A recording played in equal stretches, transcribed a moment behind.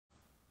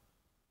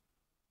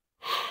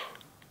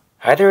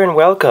Hi there and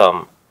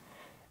welcome.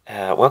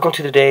 Welcome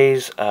to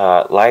today's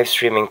live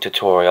streaming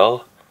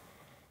tutorial.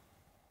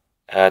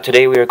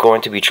 Today we are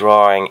going to be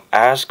drawing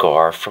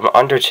Asgore from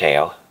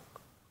Undertale.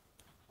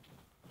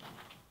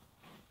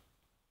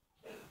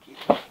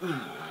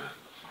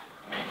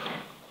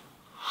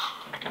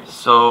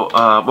 So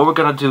what we're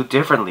gonna do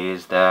differently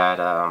is that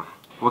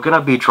we're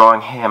gonna be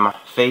drawing him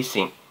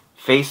facing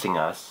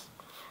us.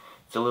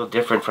 It's a little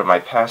different from my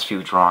past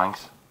few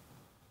drawings.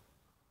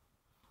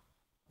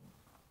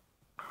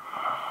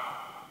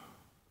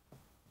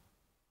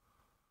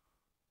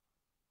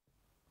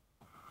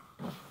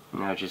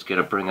 Now just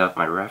gonna bring up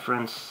my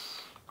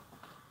reference.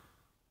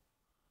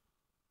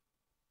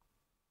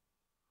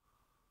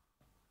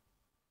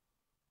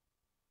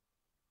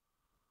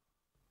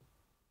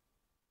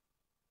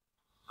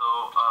 So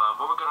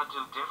what we're gonna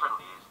do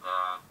differently is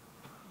that...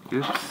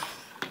 Oops.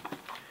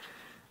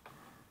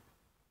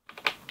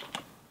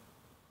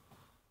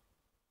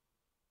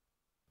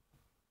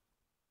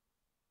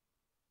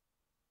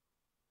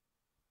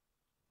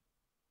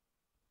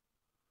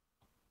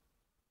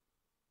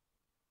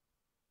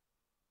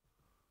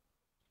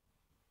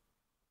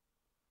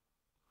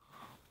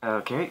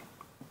 Okay.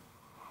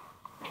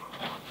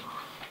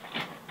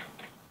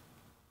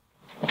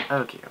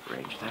 Okay,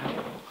 arrange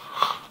that.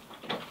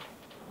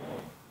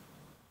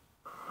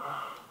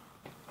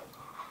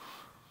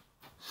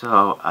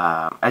 So,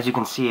 as you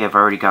can see, I've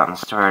already gotten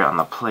started on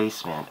the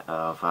placement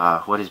of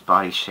what his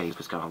body shape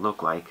is going to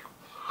look like.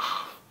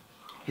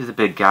 He's a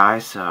big guy,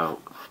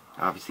 so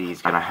obviously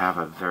he's going to have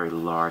a very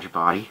large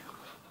body.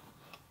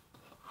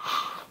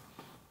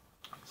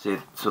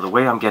 So the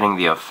way I'm getting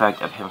the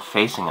effect of him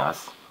facing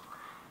us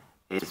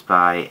is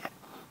by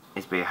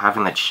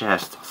having the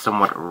chest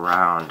somewhat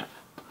round,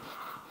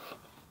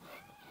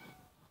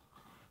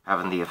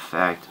 having the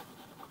effect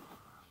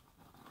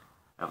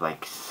of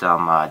like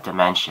some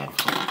dimension.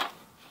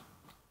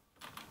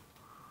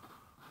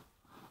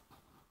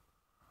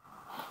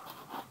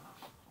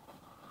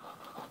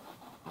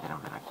 And I'm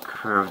going to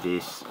curve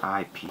this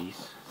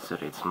eyepiece so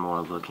that it's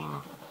more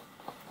looking,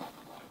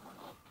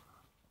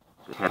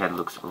 the head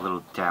looks a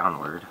little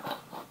downward.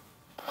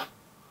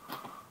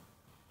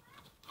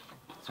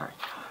 Sorry.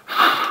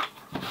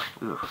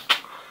 Ooh.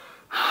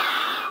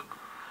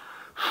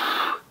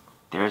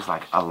 There's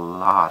like a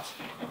lot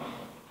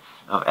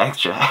of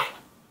extra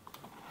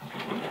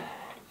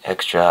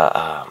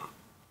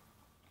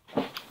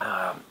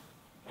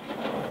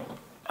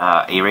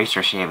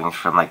eraser shavings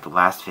from like the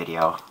last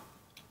video.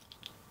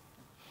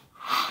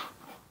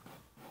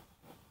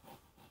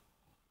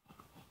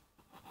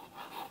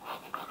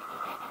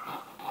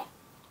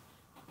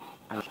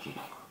 Okay.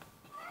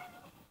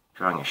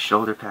 Drawing his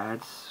shoulder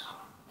pads.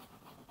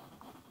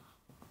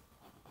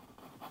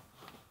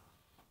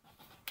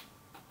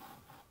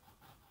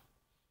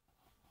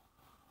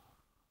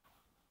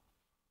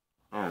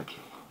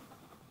 Okay.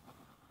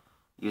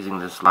 Using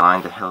this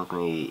line to help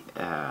me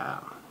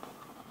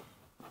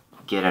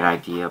get an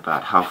idea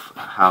about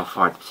how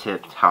far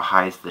tipped, how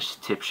high the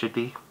tip should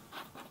be.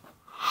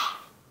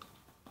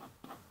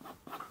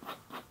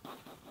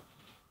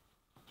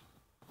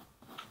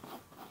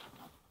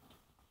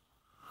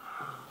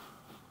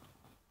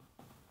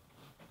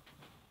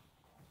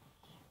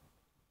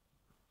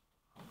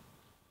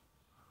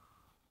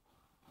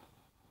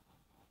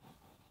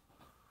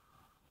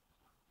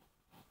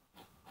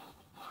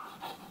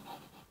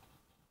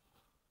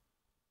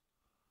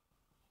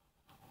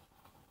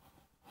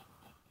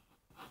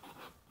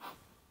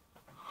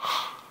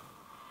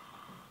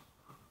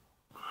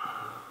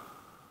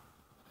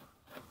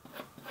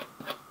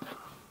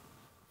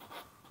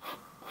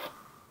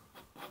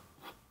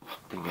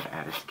 I'm going to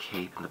add his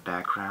cape in the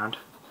background.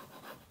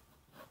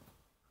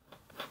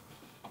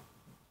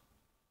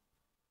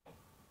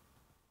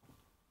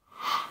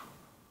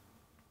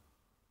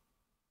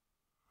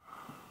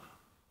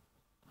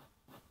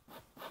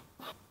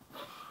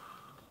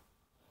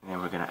 And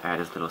we're going to add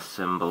his little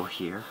symbol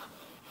here.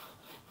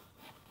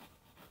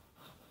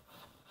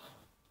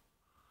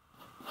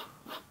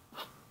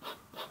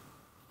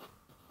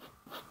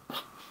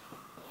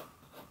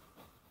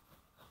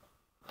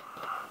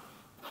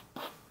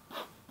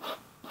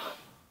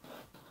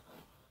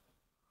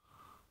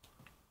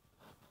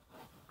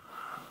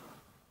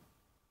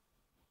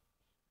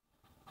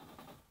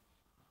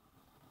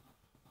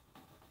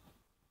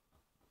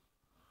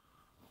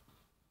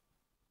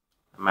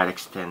 I might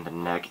extend the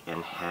neck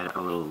and head a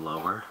little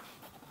lower.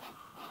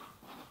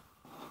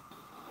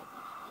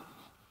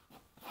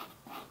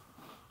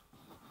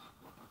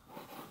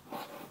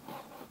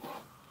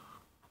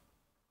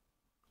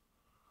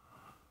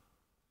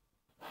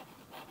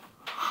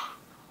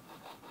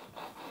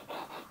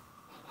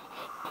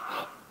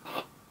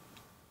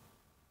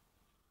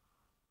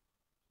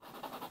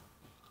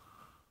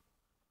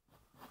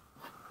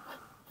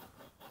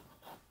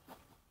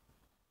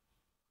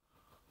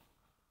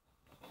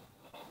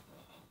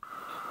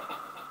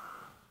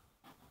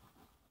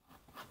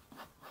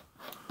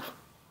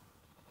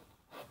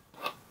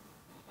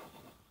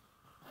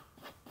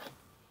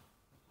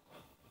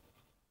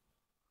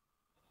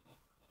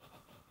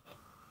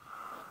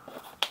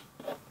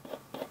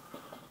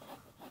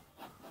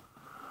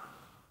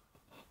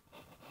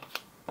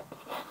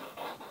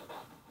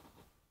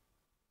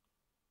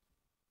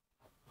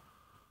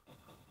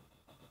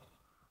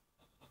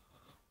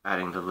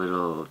 adding the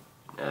little,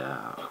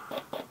 I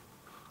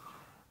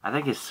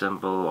think his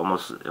symbol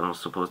almost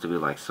supposed to be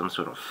like some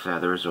sort of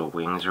feathers or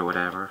wings or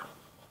whatever.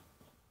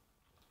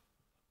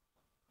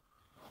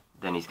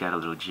 Then he's got a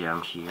little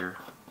gem here.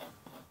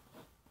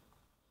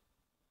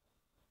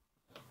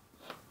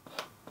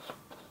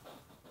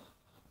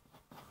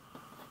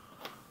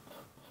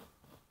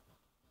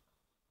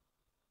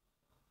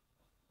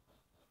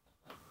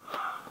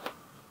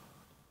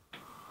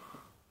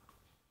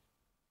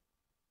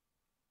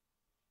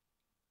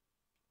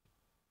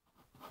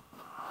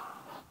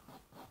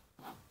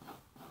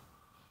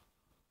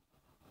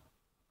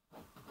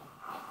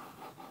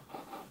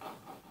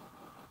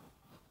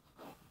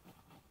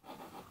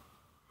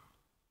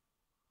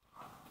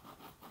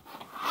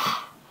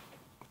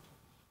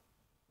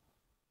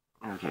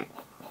 Okay,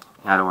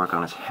 now to work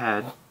on his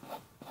head.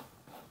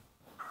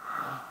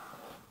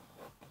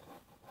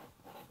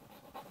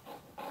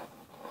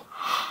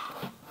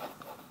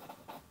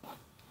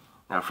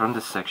 Now from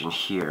this section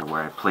here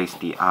where I placed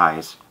the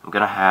eyes, I'm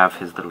going to have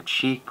his little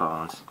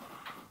cheekbones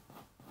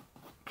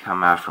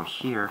come out from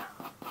here.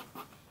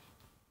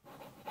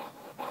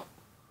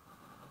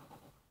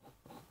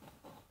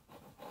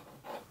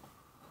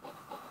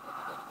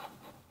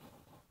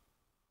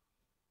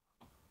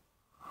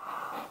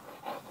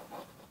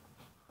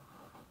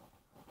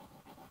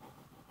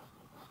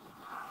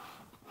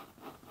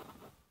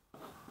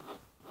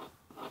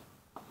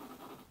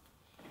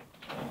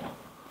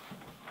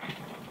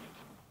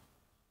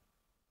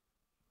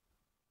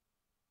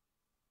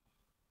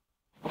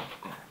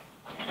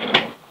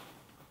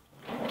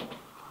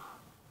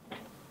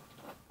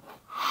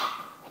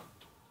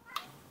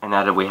 And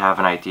now that we have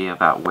an idea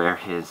about where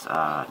his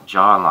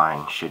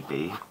jawline should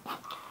be,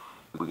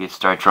 we can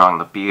start drawing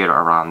the beard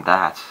around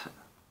that.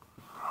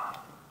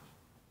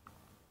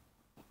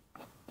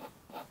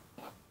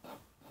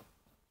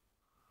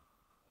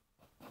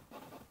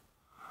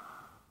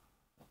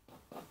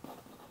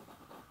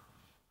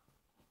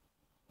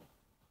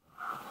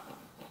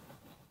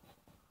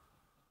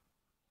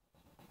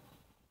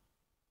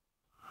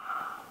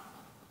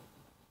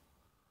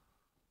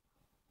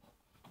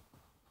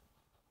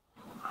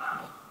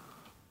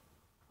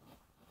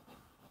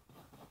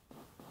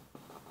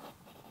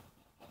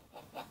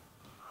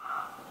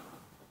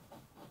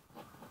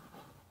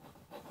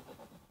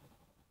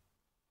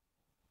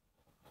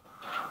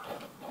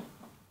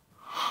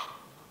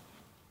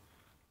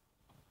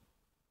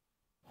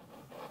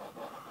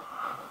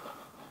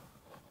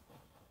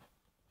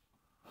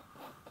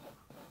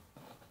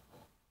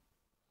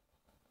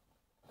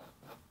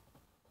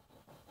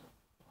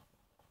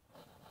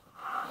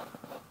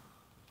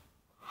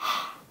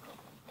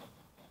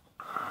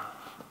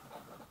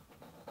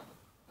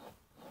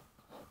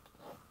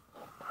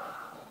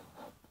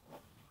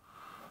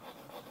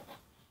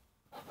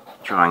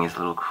 Drawing his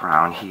little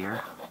crown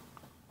here.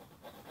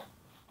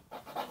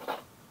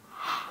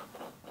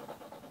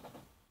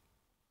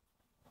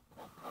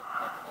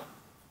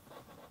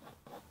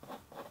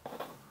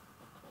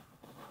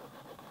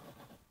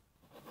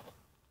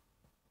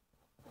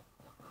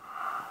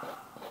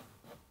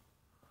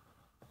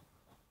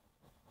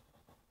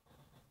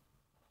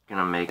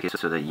 Gonna make it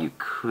so that you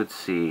could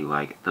see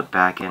like the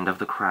back end of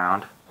the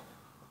crown.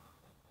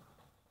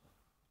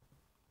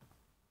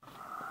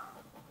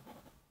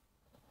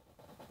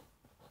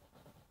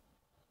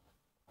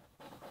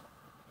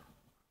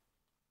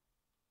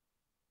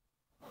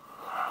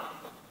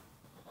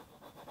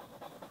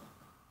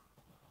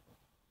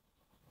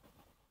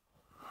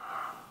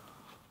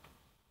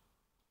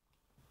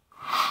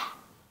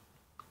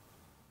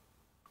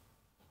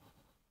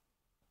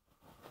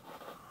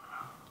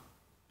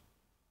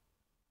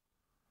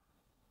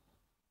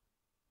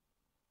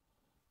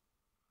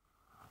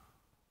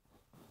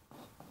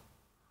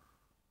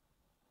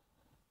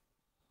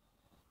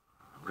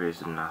 Raise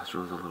the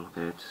nostrils a little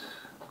bit.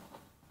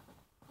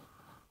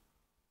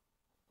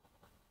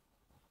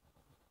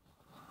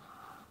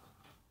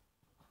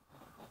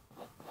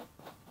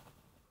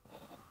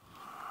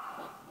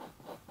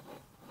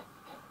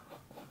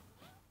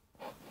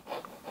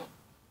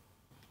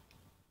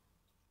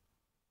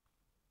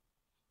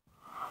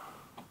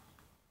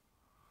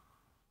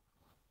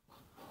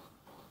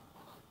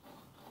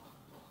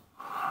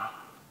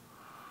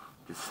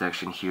 This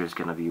section here is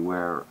going to be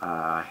where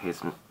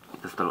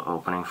this little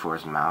opening for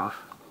his mouth.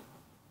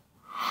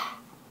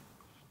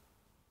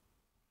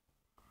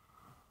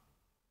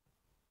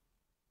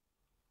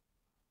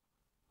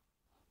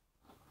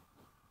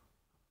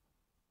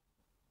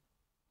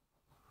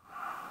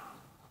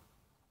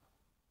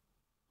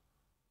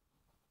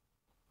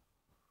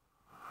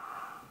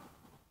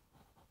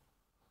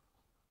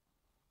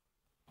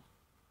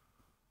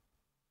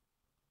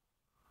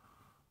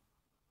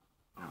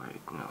 Oh,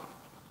 wait, no,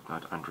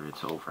 not under,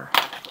 it's over.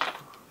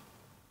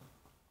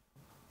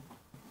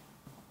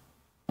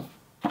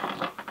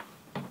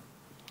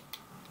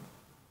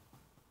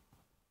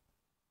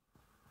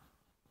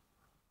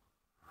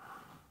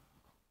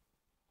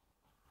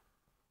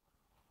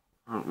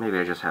 Maybe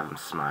I just have him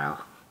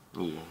smile.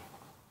 Yeah.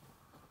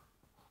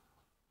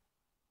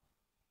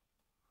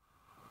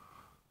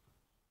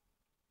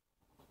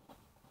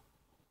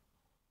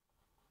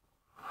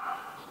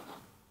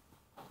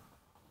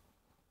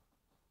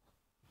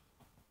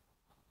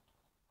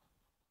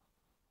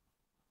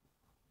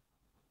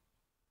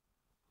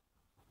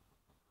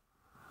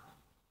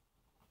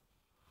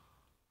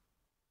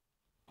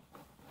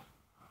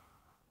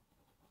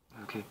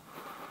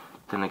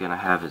 then they're gonna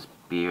have his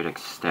beard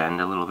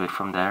extend a little bit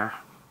from there.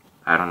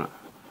 I don't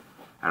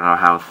know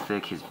how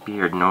thick his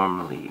beard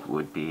normally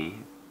would be.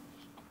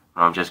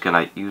 I'm just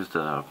gonna use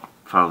the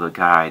follow the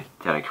guide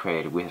that I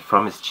created with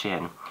from his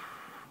chin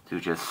to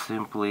just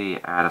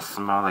simply add a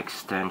small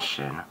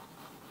extension.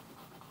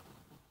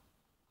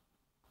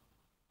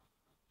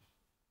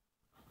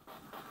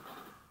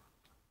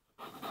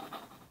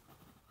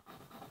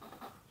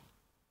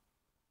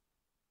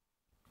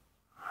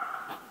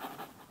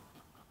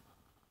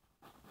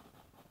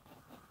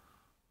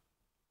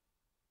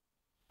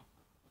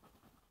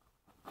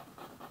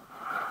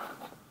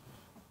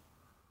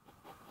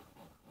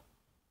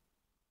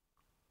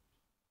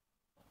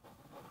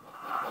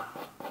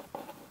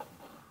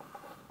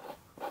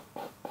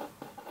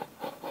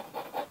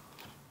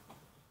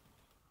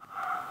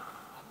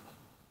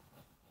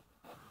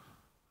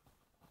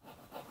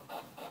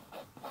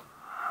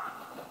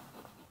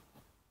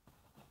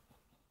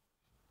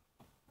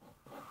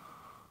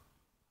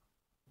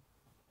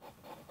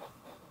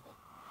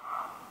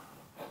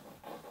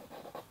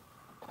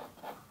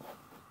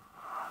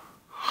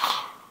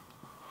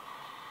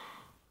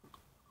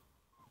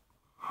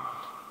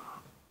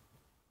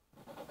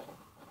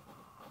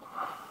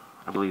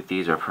 I believe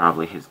these are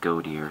probably his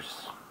goat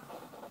ears.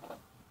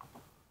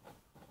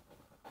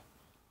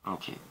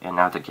 Okay, and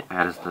now to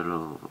add his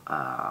little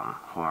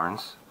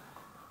horns.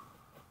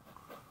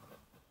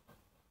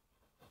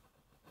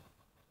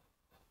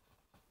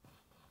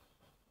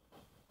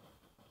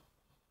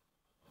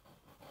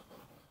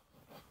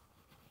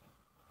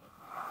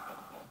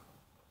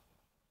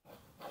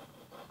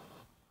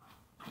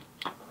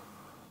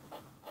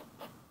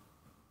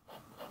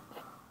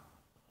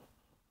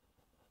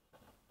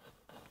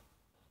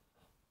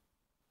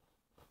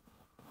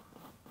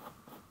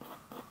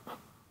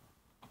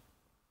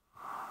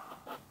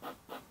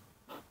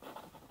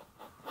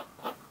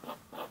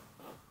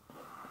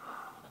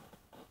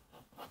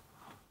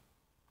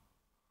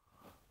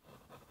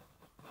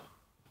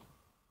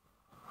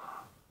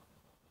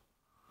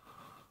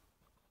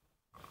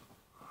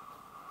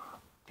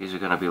 These are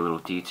going to be little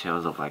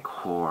details of like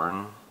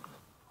horn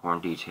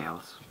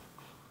details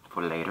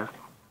for later.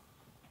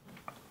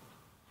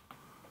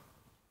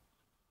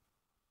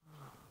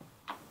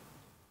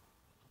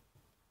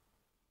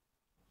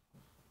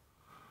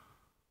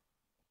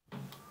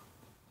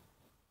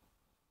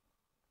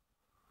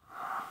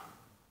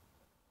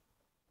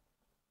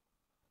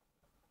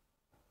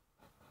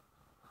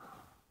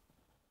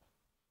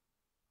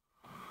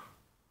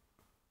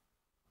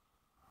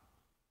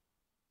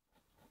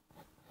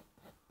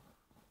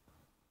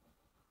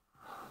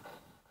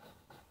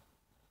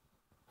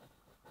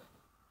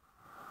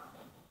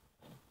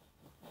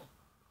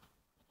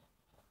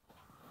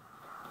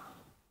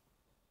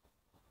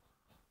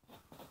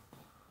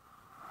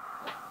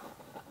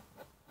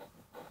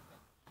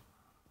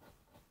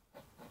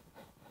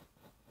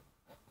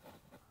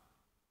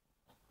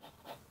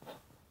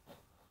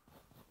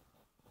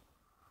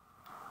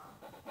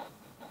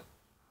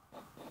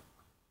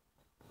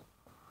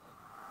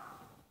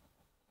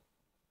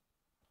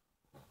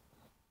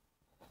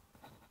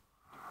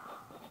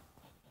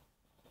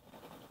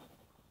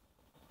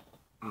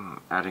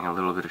 Adding a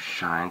little bit of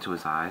shine to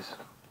his eyes.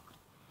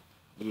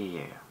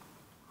 Yeah.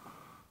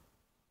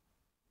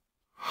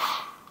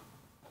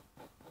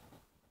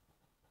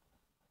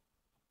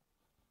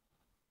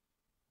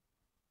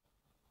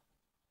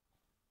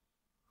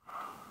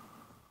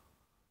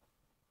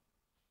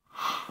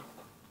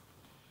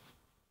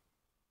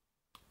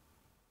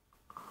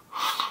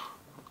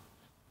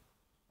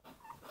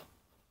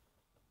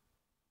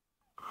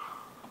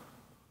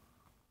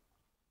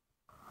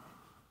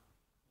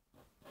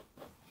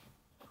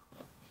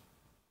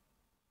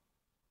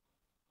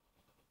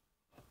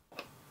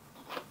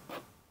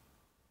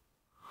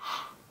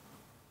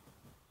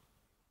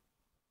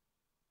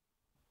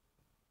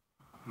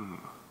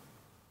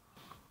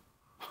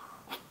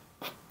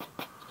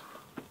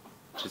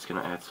 Just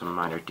gonna add some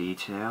minor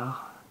detail.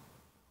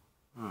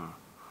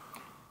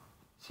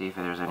 See if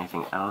there's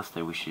anything else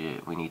that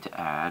we need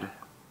to add.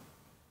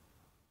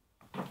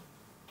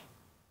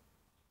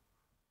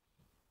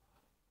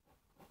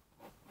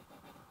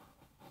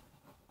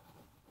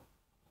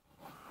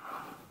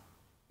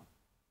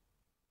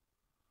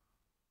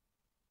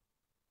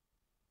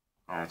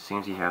 It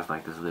seems he has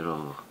like this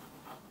little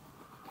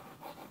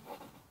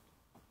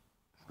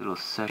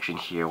section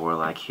here where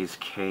like his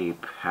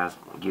cape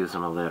gives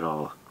him a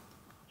little.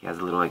 He has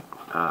a little like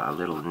a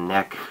little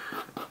neck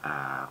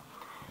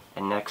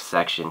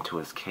section to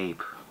his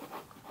cape.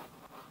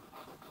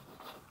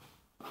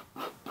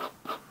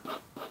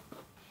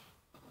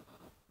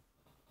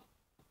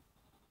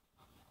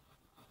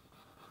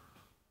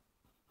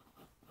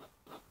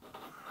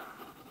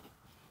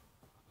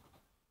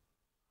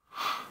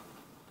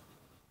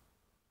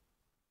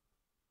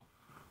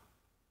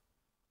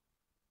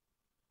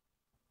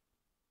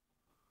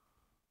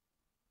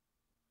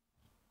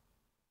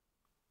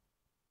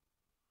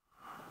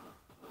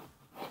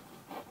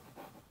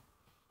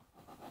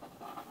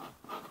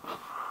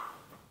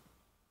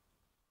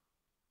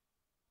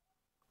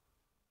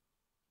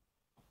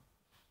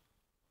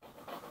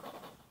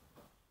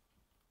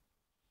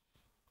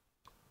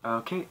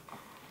 Okay,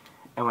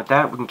 and with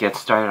that we can get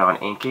started on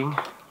inking.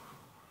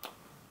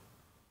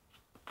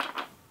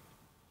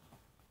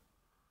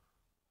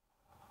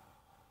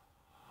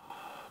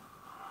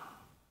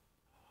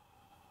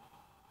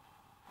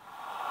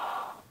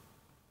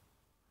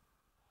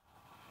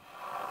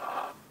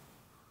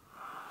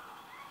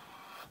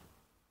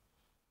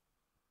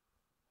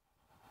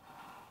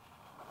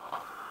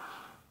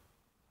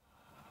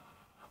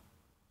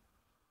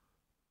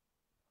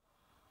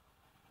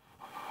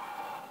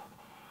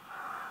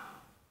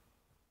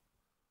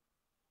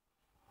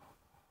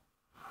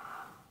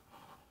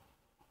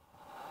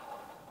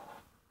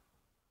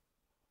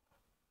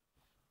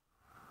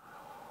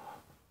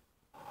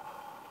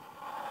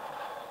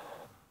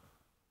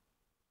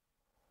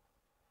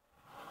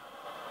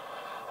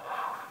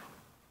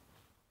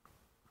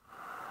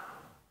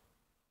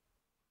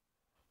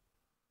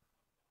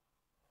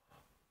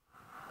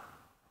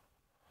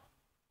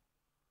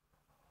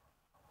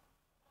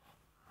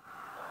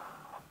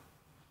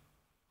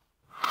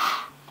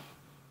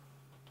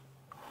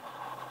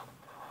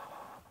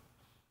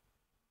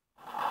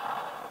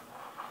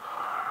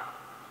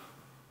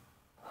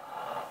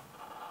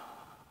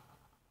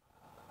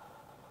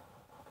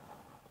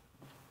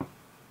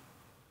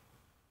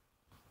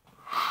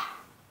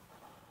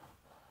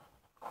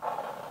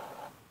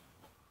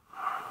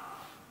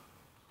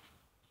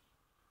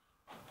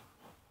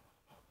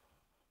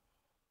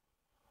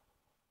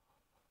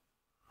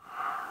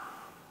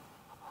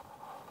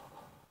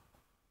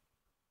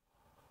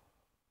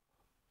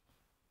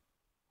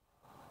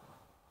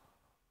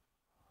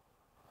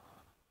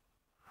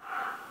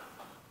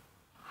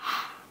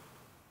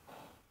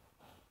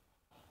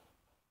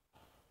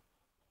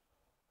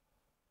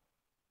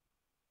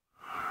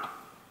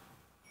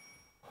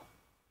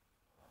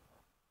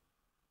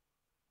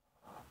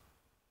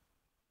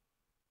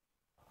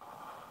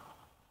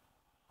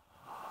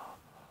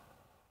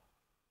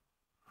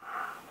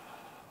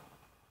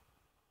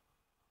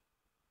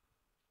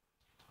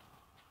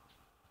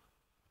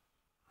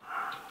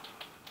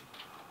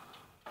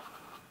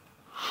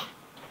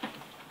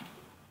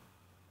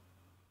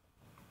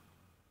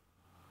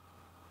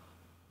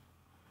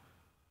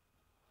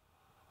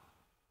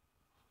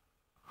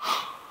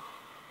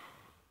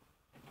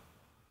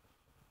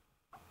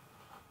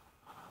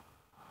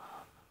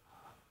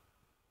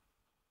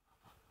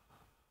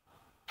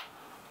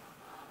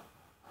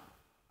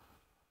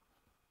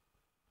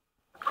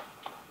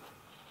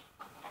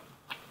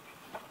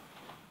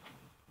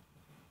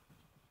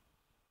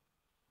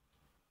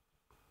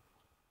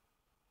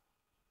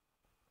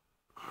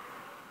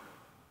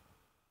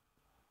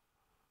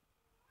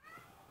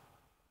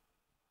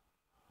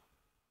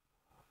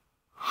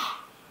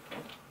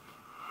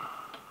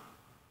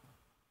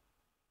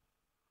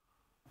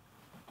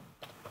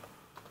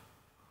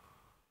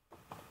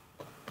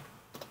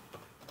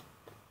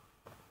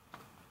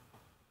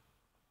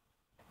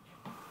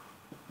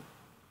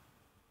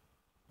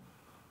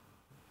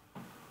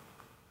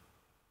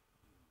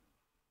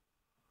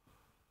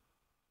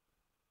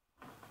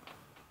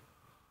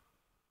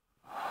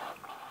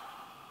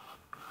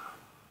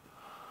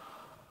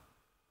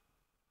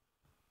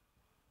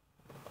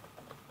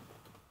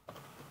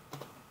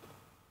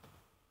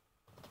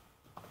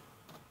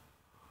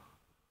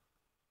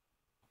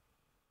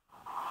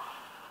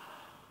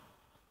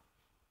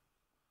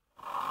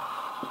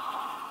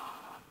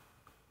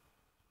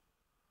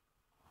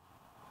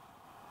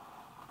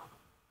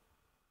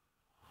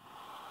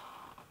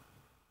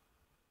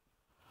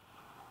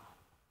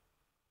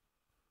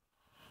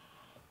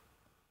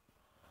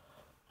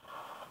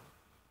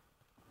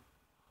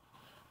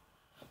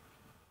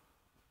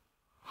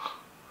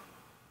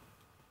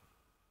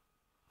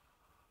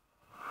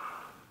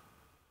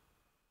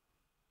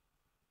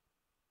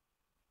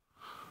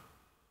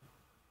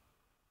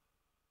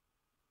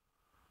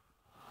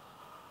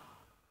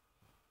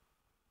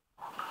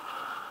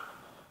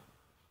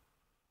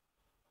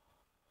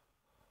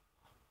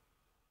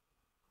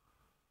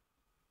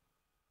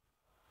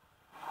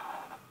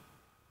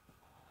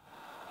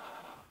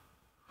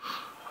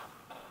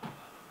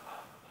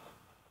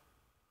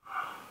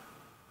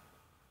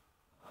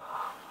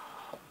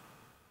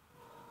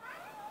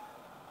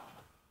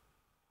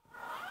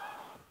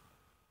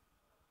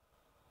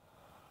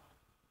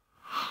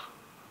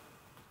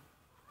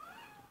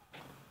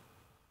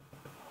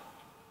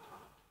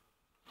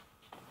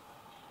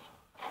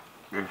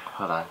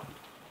 Hold on.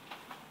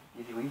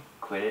 We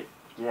quit it.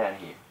 Get out of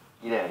here.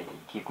 Get out of here. You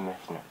keep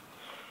messing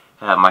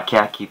up. My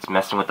cat keeps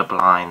messing with the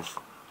blinds.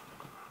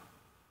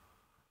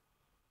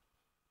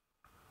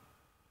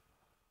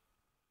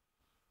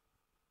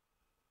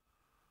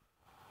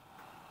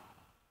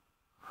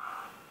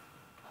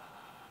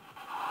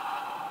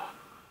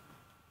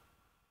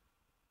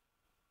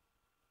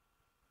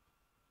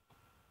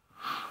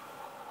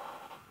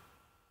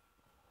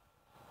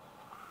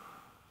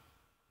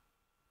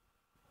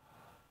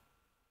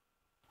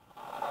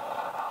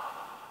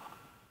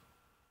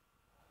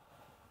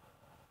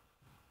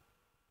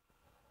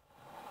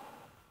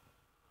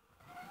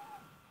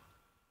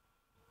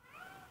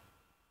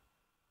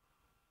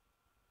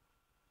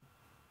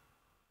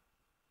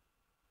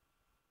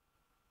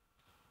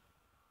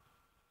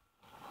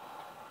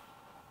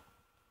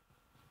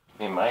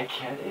 I mean, my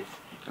cat is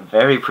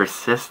very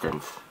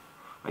persistent.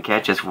 My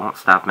cat just won't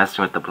stop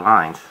messing with the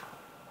blinds.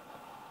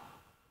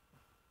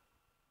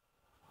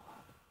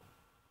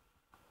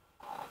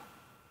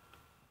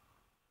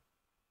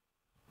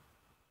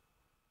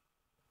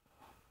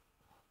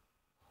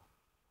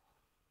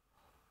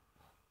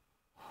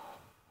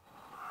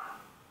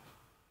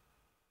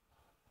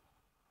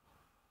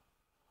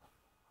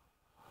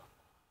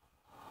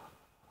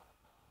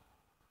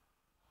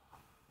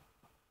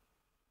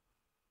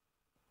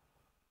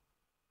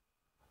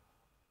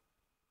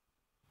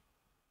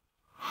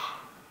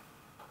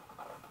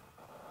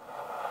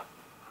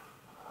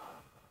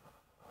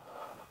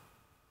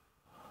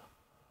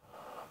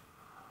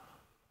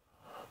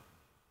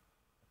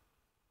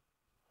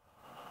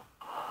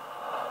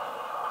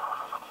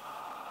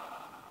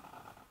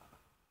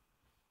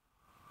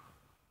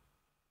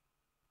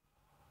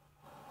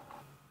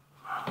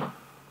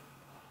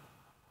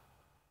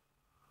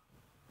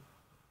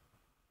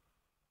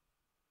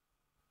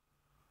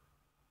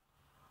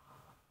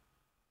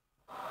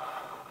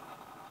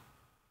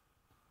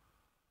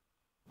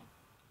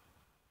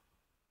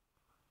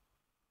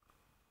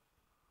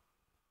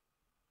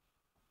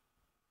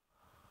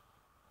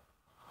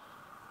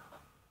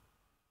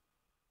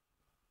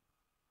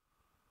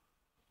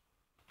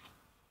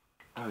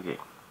 Okay.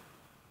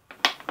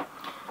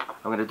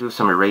 I'm gonna do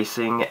some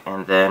erasing,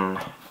 and then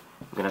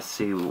I'm gonna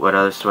see what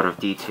other sort of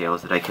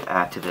details that I could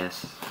add to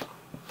this.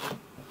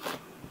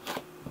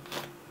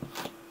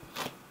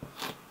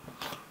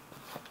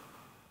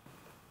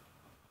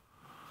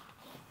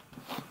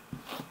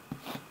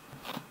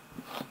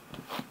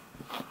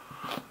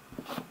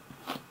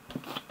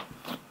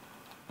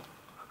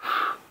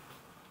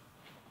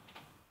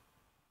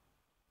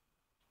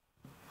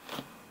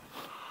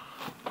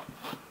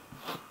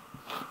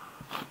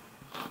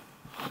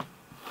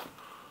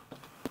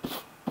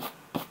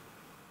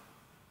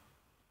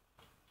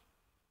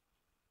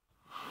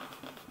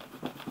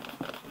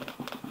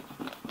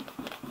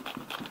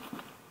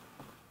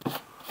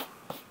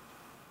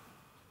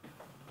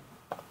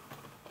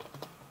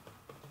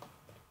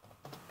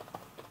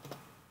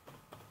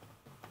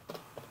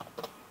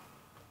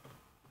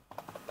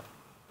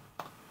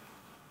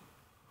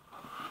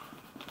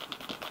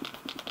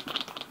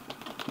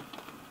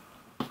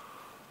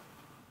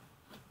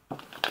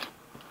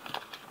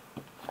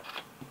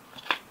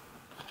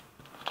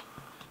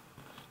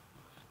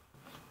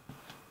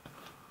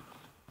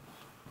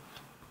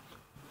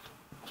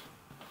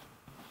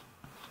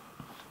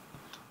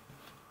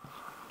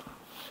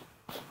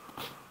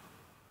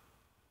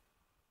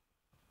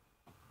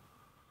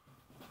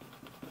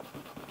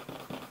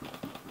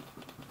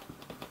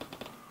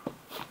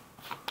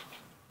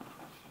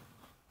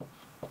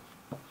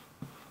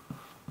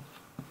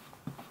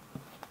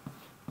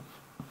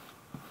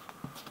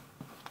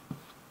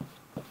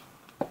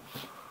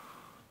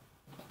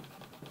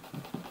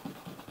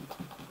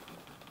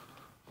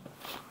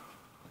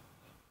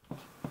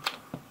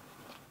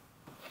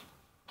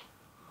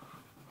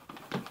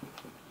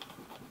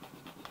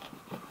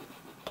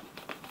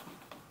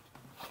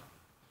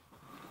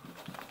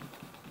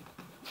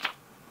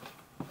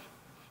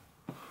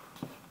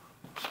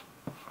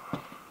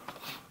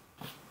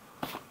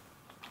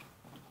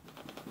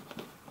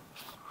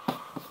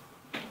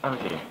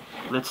 Okay,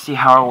 let's see,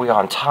 how are we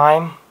on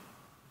time?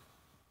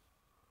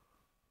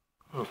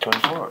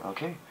 24,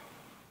 okay.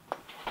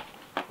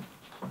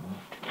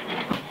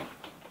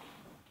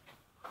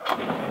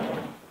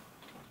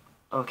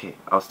 Okay,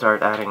 I'll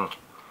start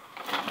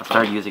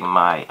using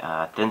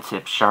my thin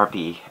tip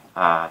Sharpie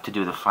to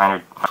do the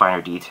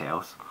finer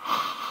details.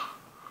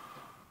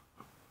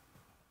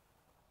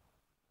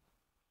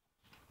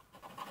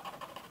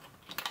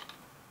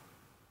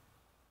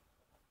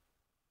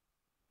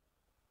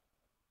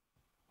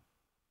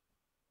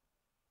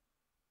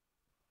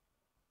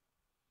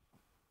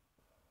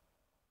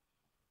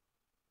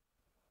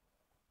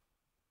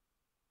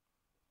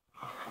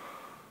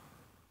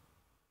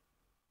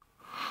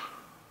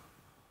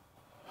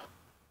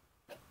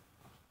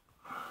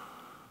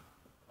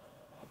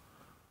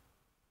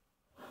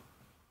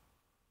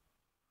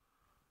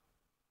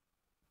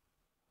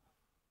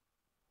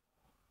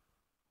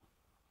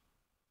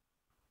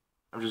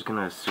 I'm just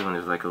gonna assume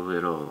there's like a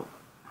little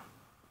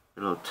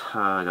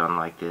tug on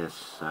like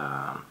this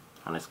on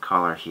his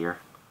collar here,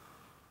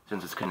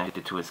 since it's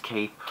connected to his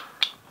cape.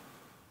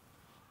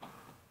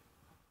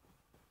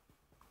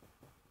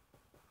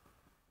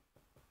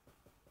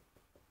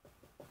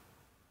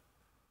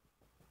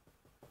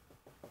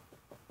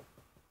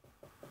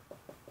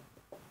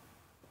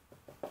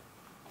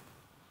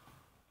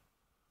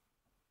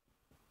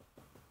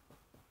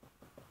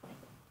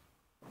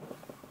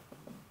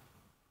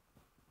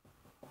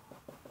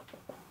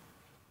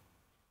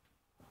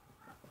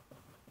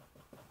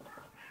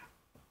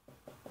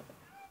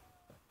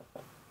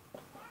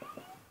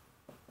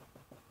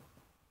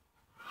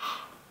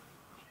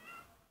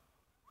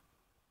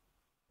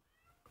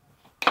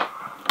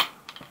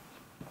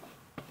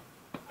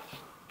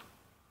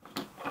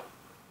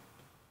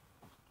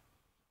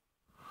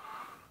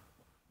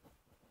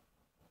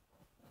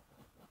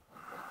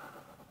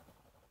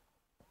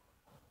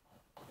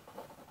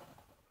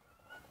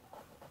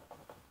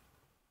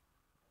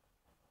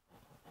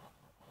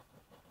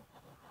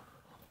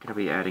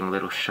 Gonna be adding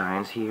little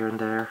shines here and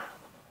there.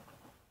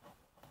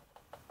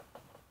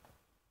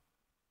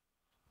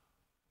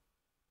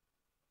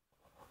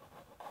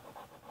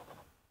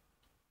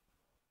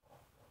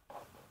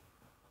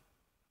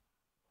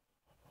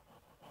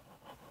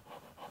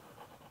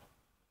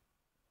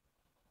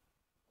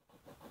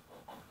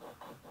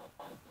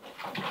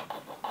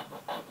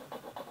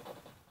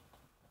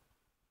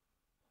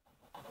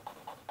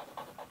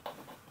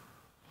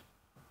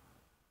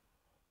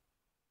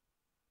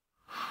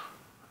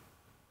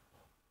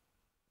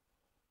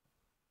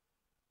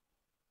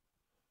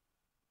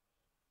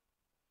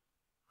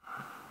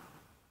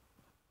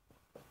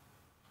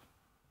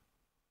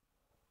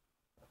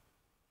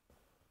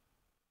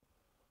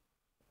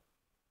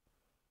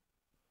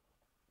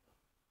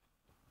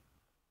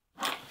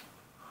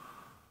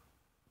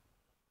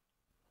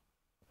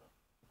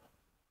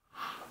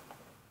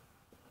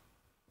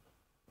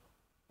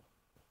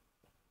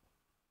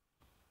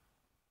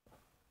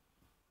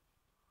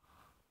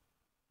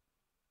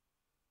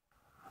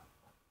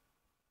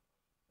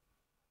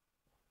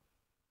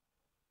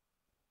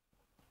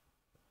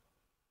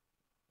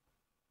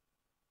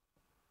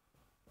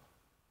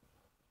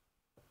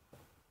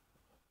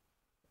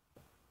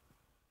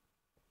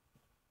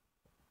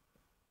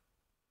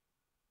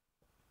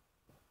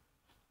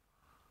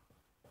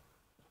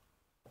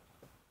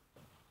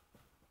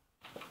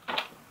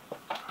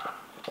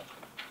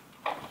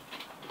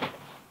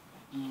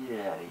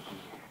 Get out of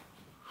here.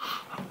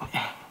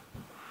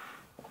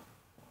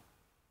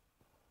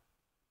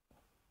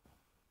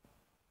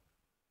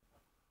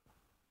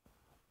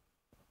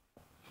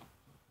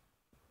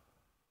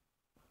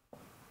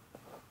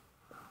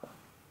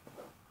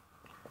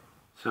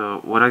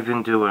 So what I've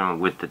been doing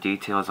with the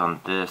details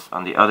on this,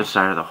 on the other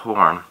side of the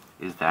horn,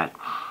 is that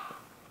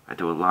I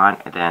do a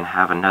line and then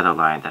have another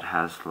line that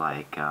has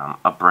like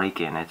a break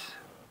in it.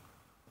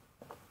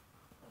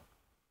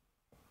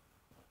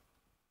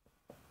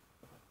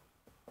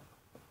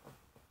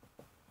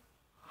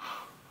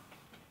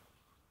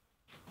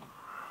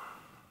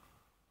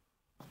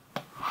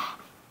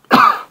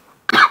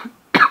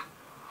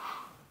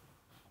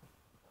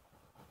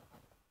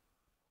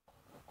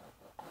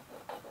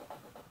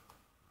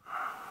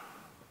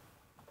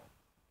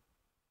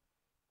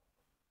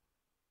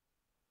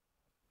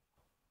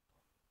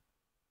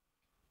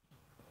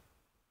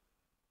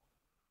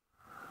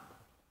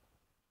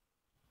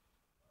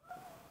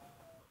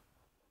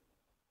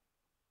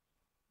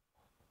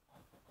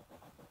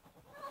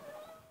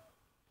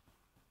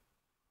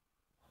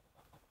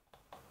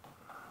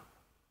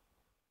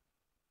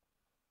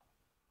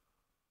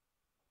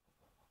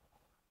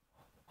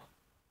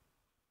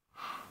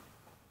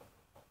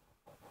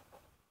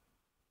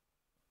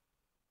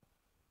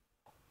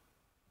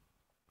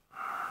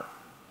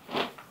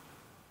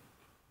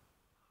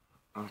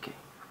 Okay,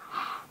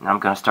 now I'm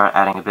going to start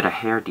adding a bit of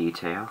hair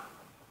detail.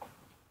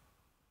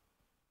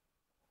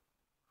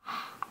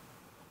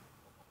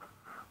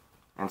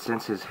 And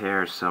since his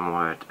hair is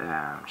somewhat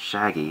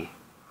shaggy,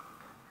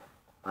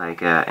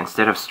 like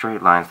instead of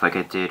straight lines like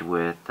I did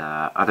with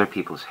other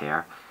people's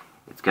hair,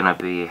 it's going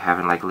to be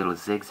having like little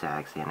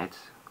zigzags in it.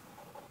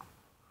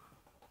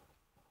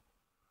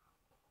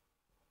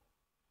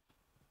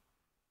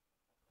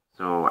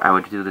 So I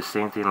would do the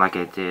same thing like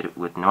I did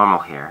with normal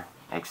hair,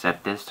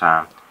 except this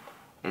time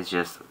it's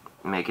just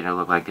making it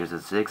look like there's a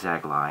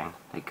zigzag line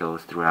that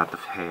goes throughout the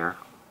hair.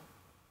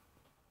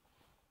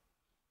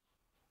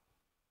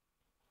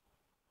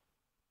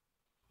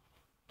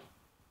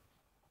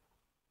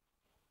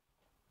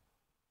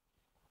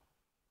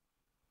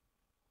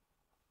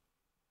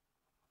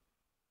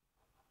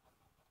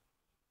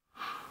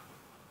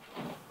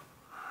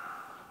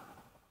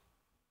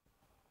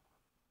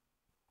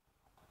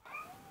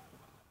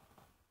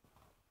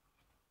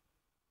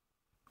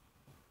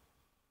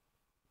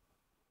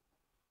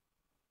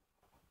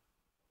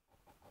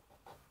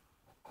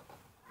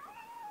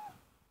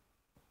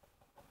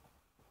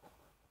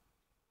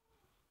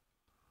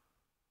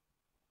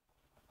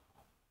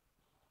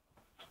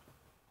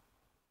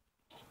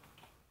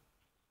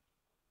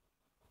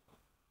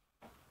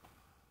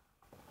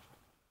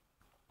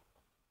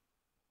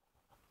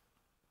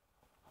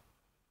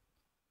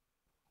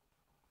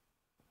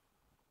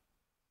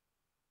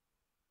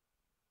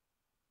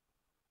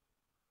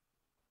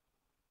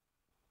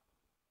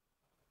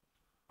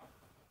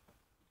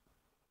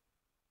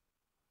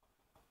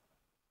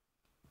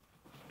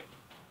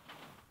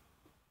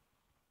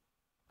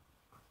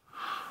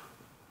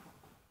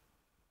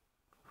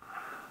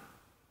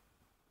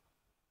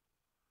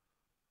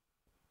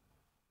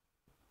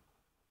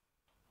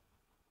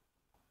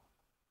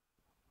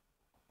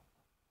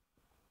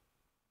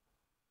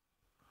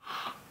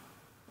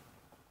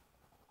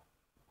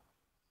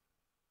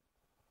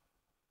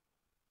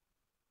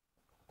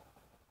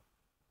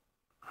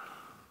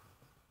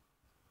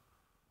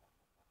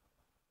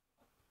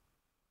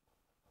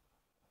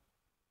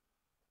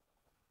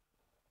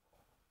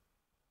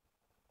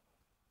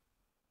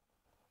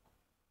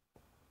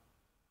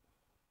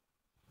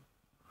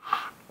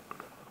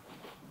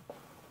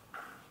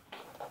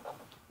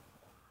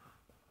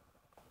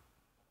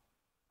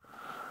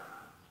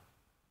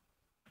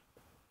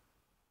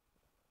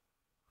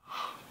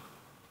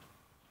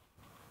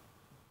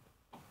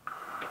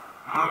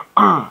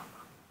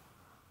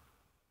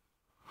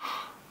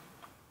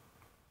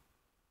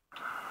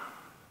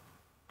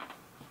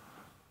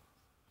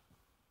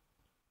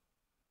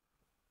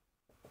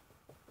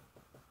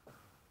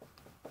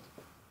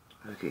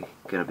 Okay,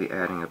 gonna be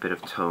adding a bit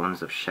of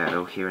tones of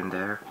shadow here and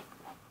there.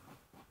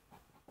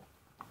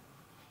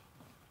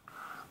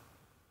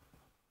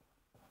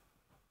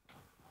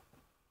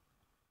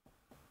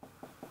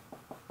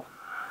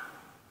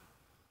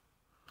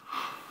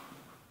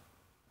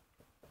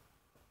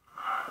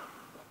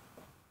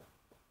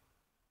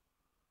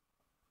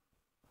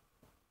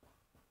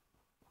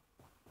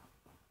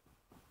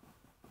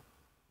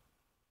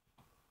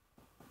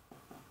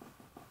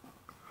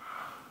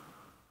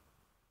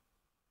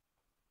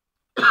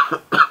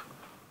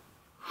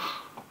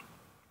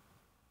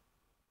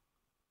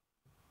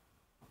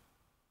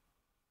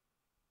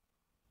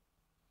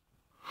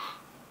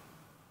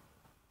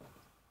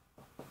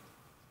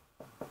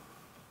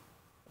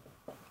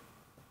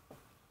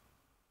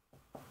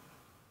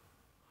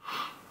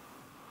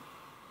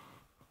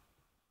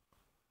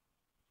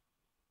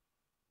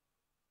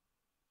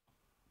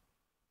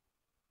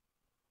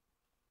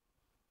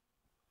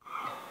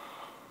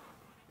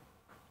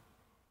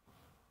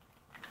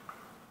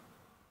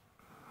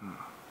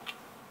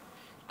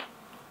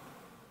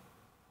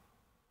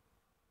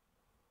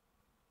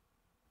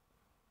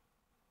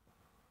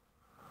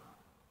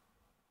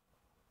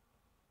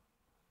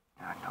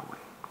 No way.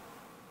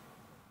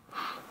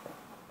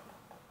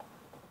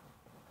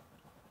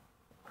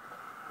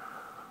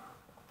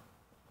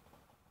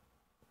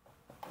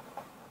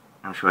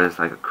 I'm sure there's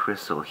like a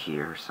crystal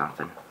here or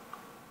something.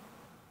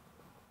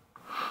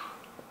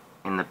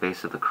 In the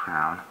base of the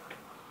crown.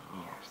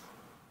 Yes.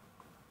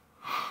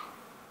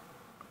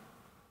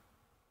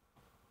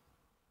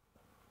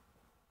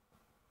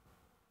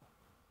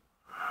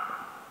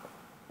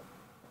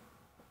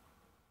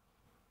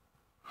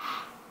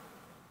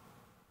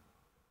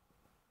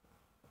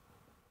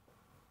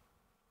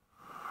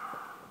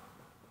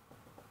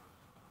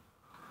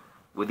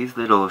 With these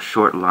little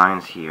short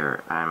lines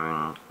here,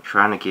 I'm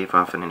trying to give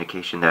off an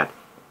indication that,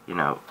 you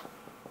know,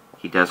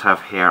 he does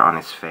have hair on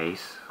his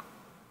face.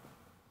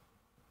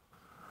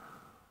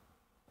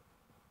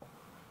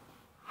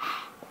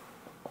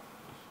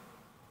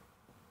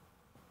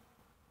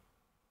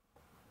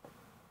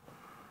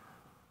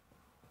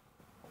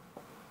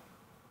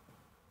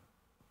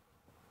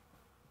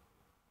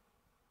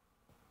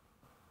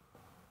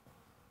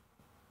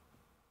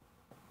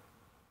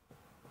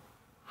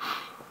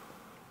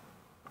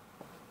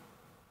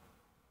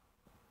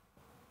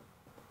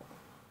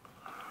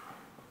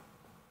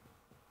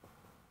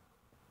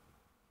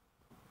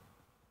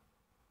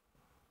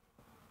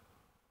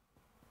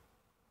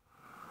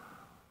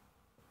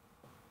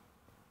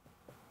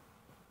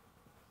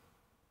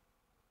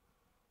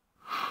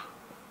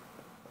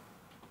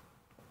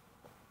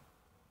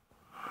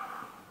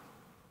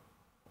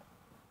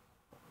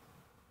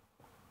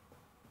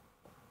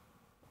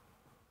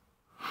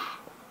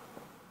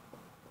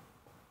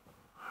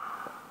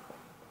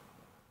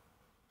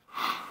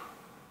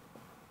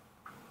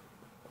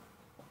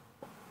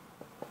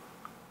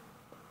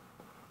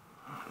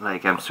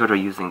 Like, I'm sort of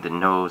using the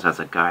nose as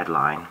a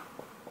guideline.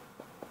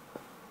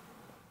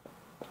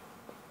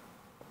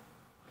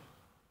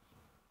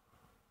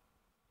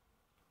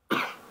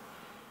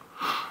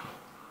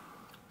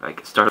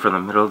 Like, start from the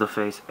middle of the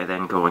face and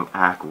then going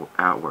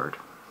outward.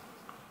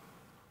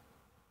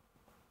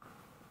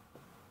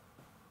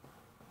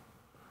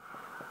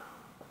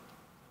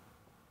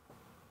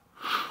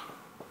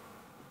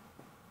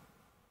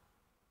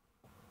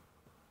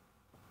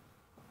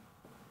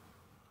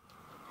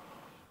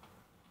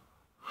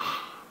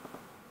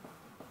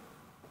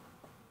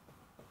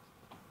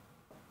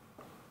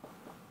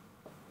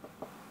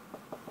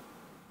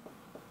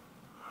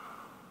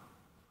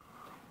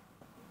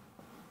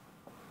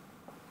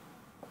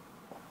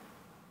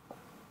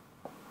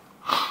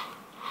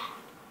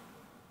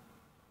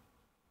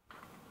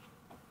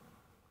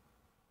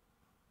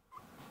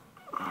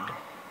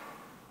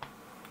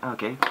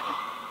 Okay.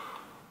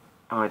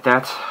 And with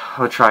that,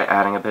 I'll try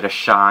adding a bit of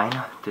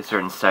shine to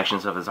certain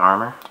sections of his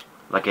armor,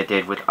 like I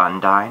did with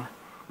Undyne.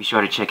 Be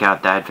sure to check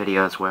out that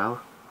video as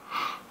well.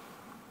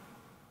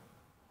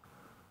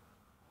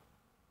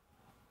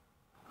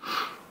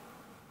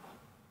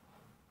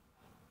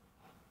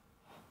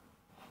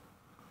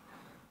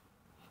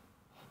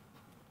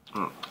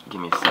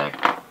 Give me a sec.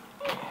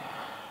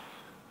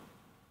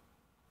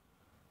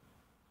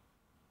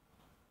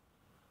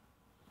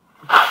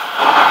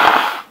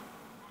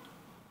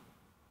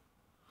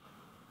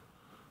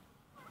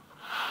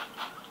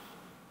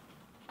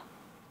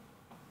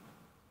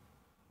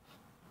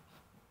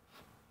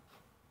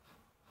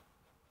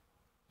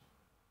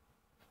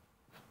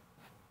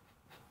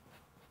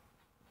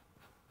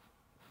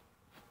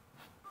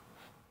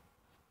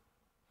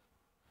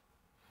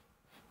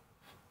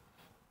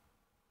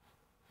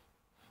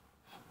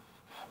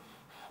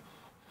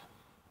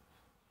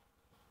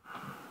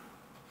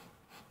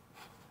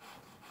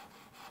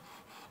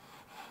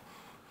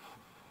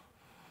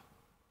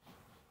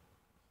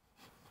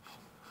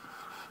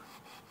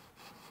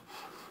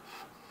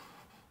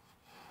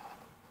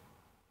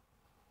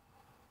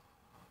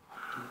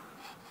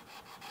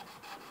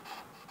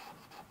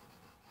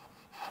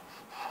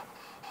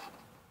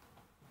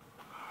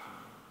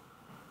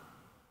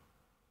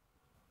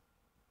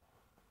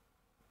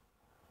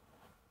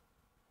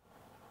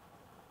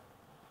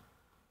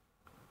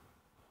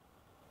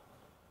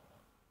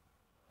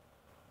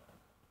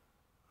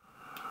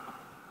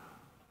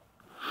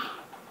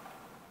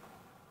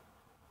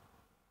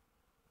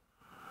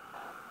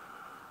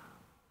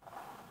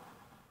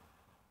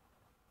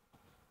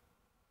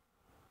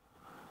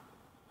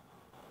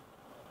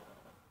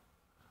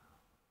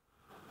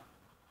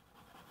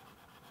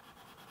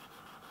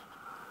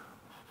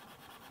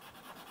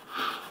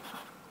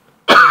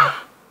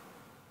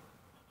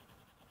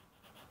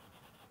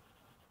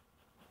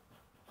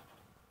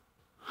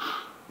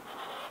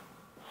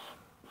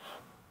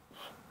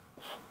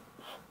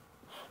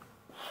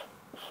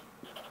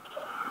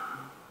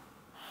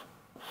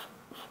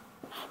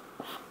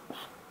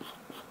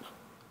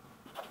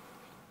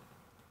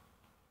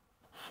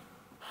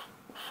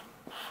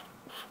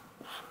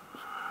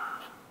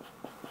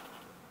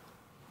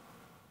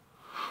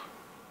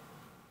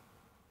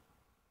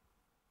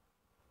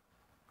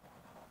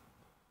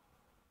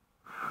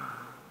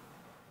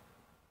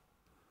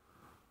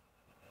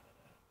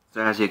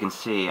 So as you can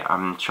see,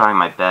 I'm trying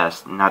my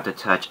best not to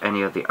touch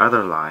any of the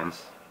other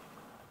lines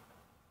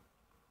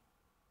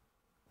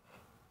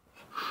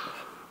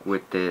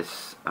with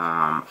this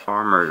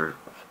armor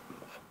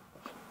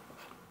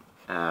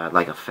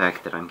like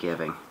effect that I'm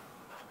giving.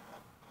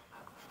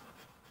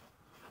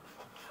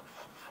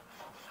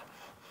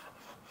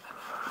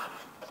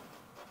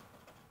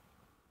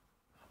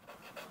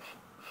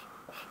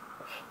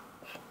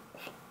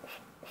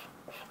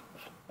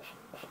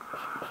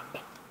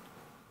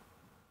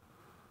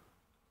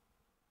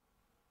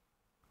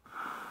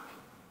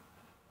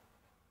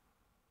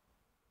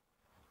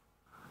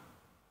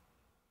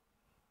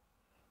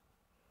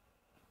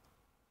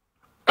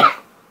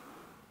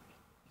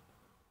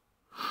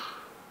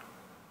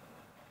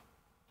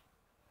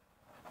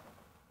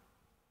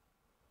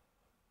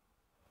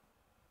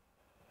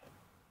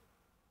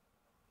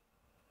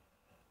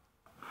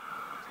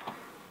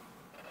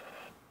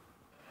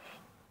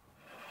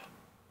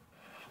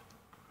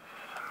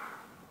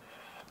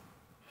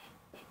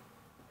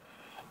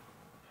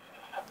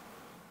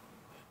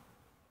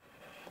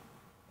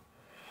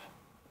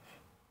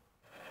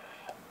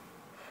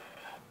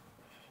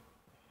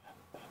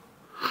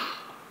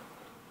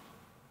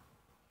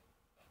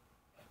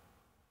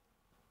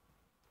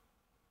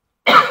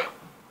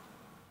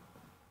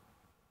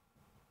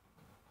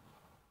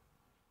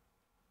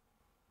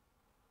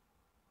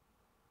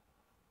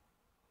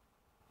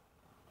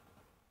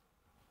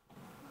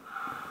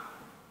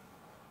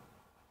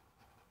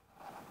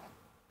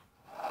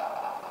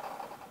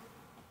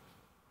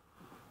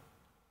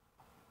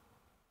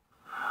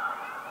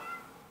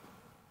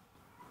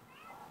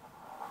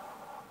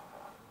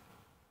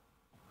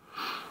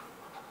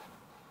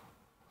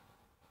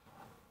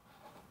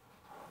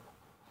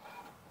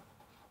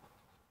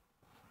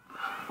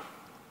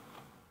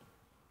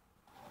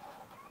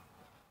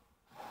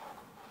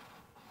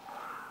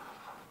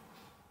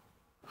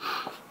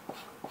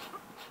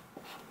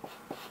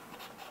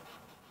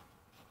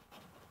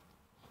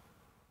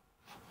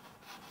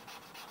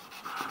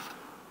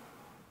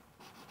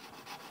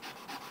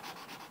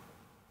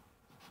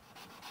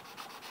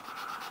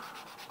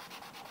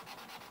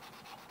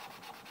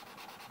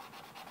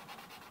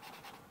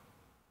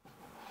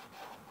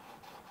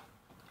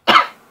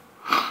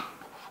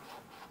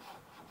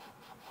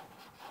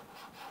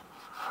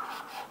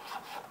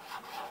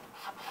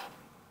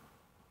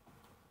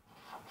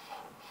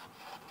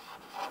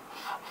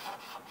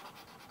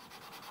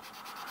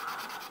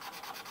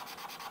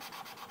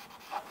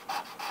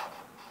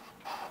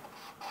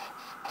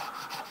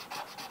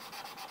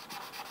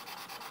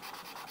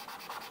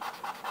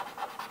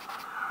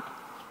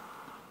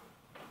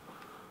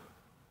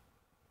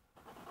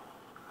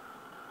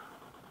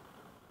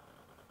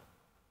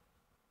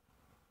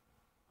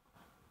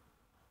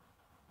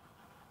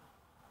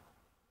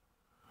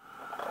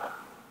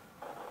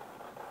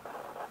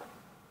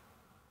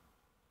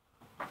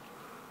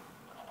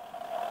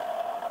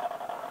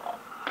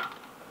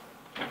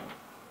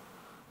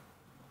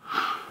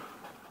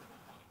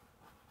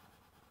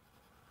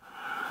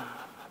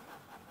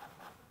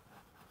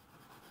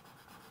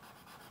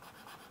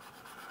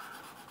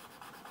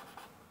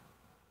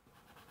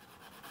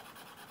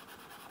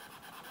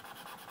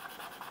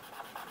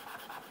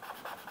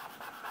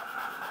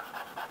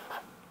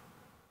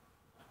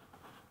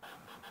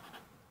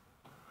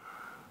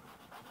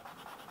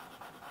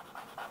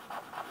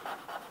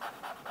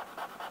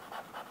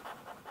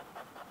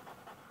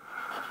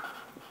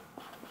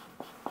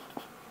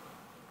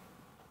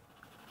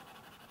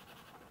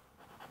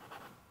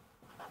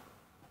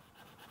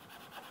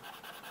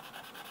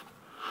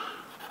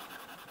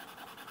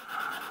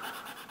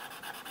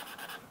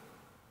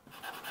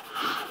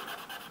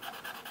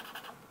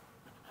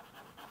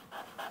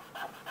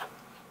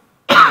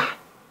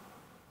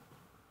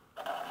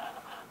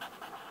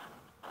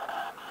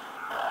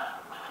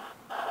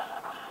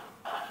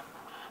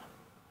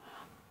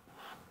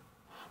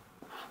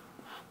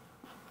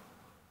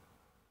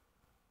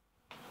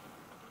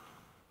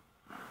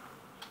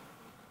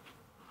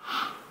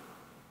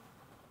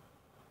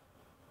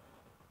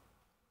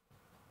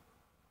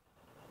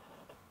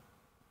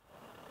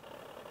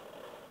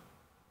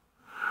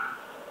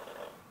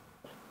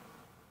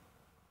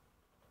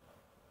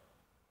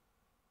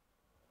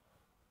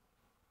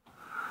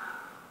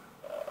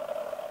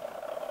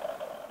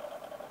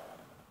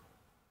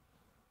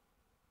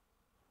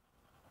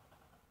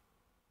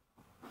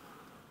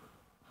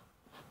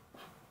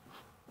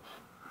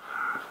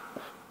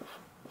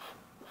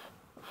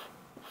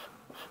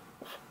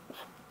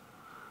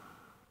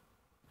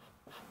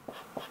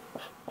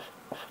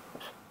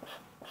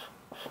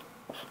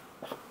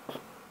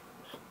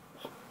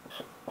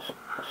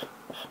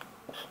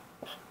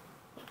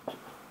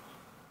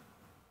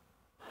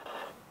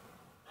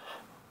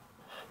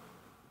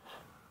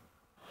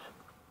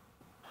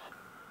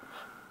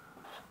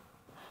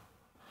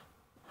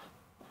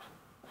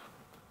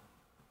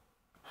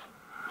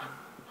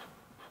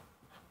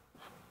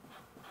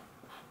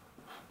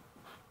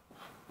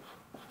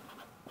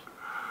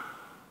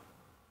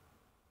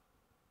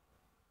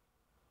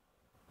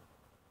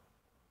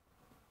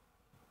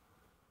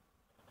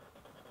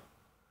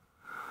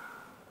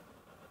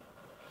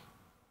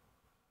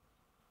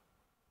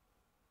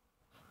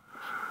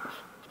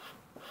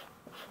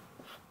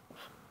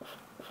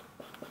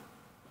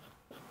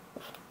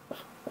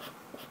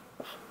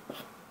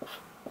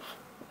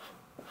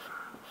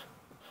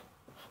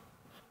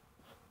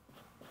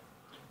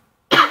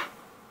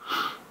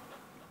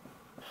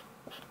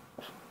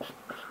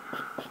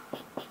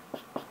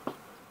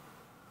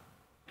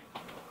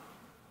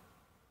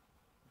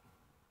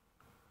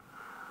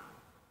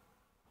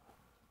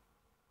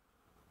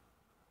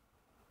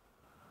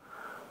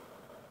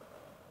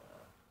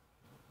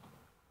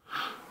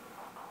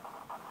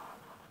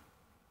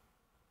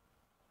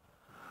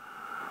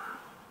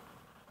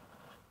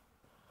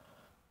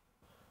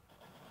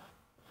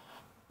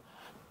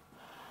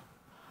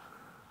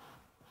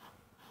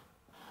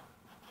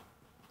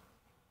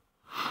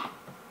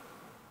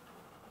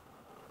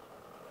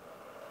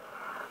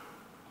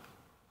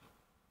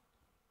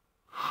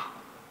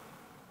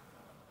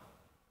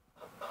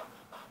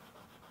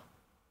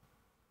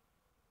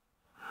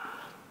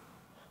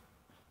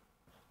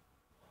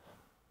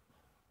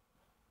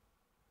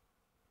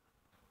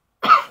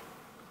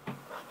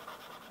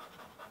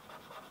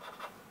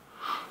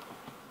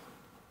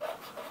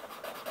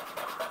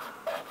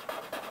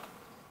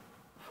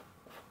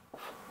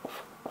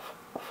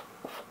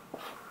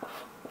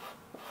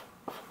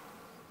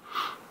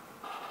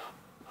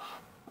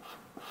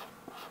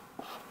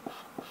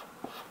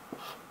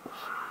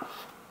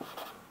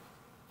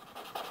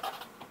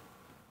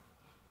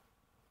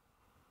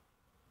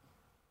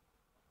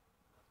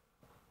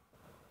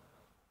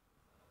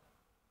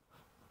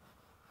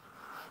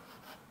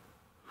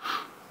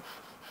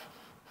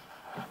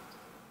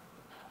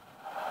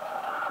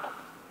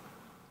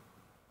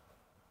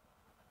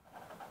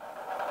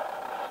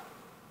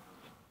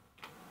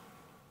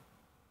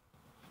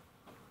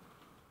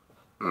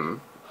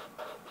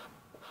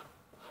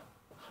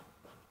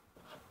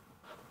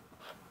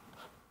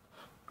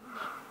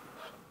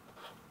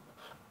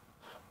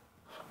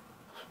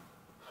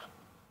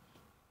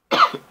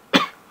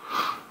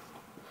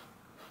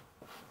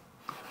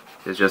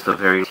 It's just a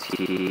very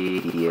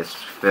tedious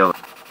film.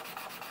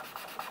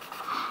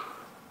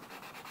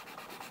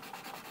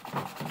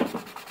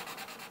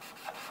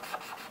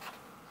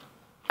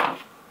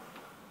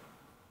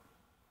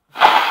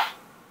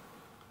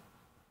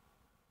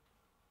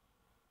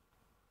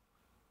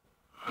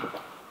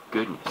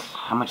 Goodness,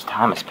 how much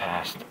time has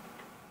passed?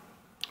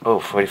 Oh,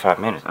 45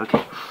 minutes,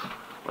 okay.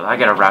 Well, I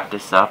gotta wrap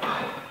this up.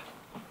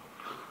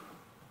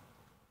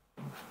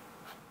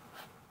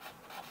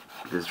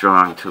 This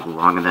drawing took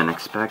longer than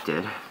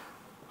expected.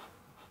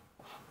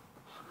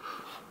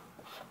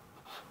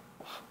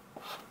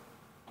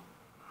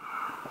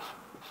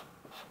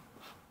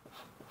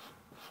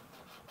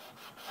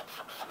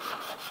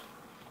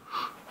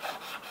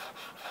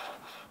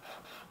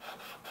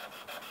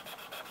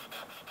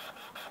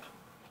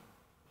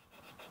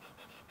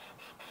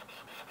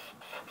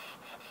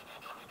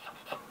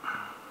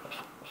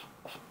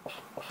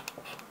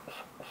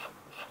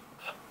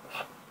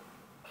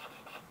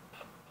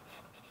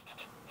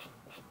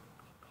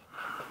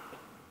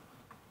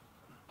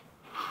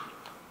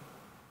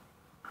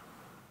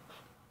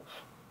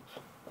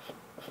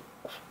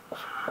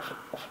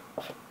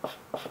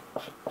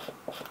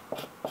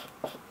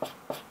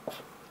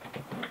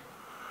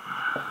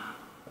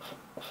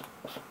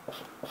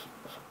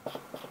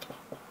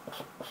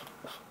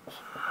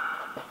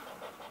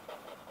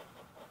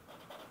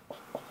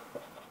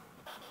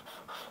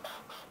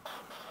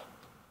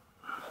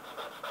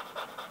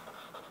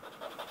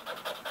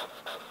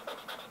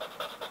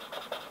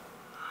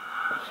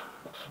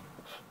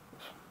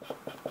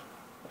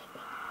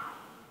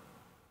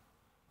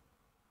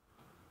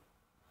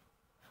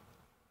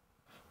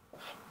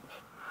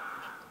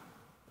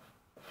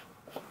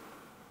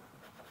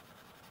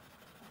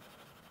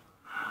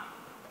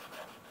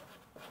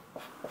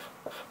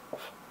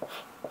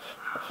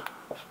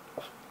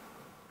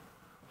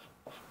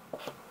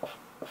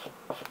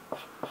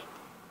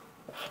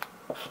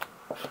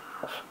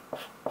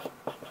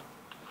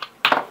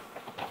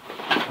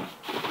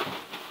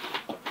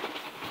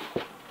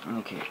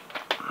 Okay.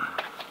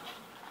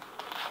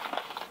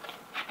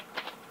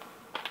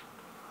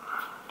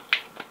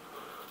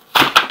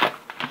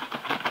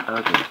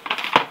 Okay.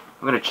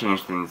 I'm gonna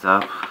change things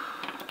up.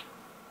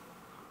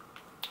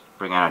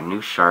 Bring out a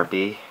new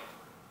Sharpie.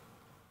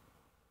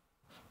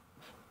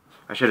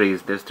 I should have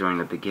used this during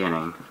the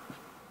beginning.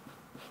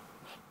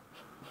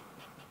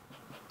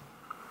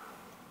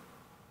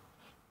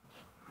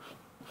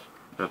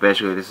 But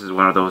basically, this is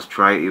one of those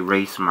dry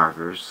erase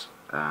markers.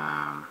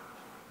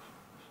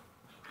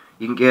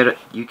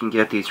 You can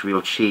get these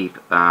real cheap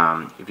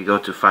if you go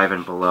to 5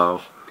 and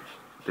below.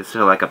 This is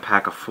like a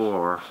pack of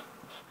 4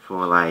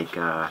 for like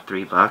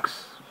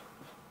 $3.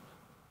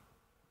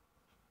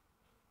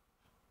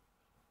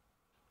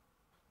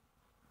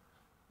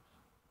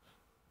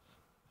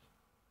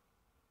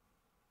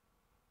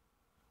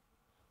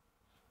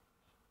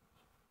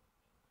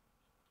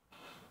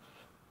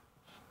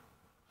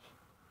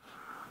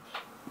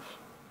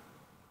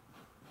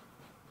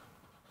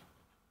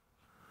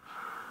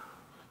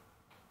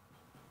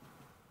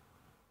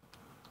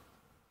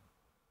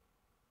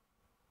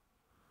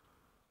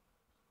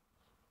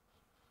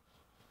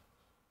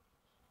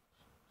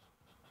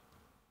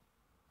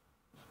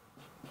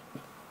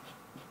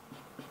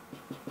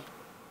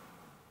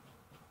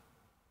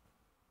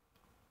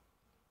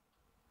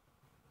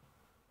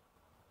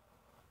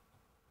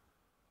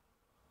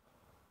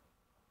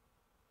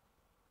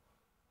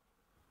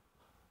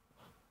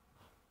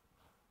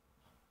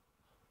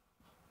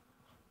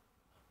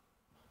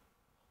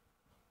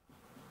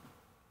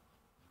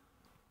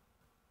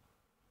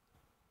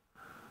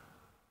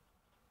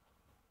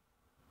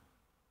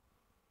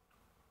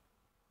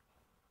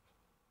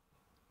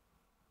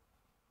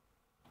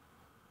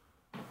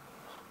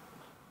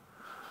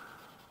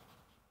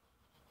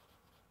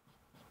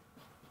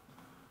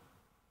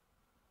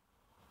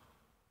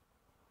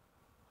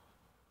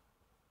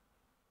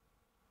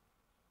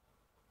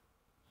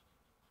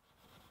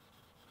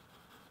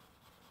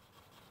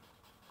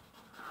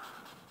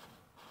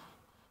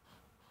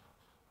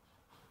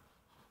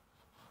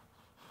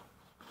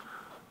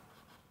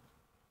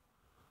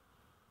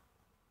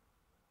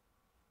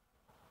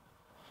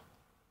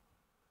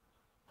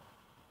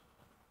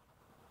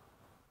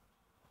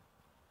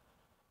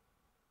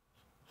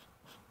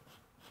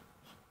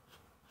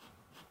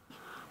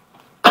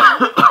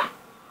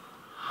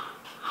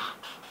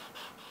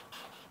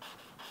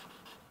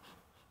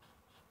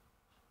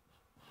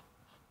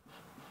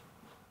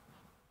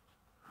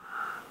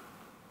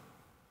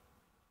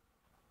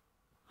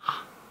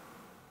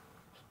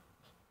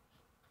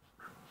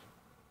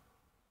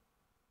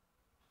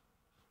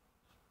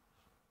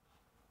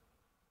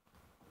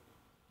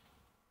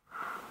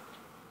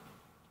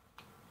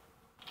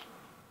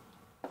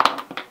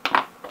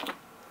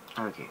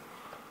 Okay,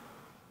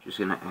 just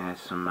gonna add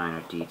some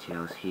minor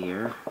details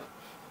here.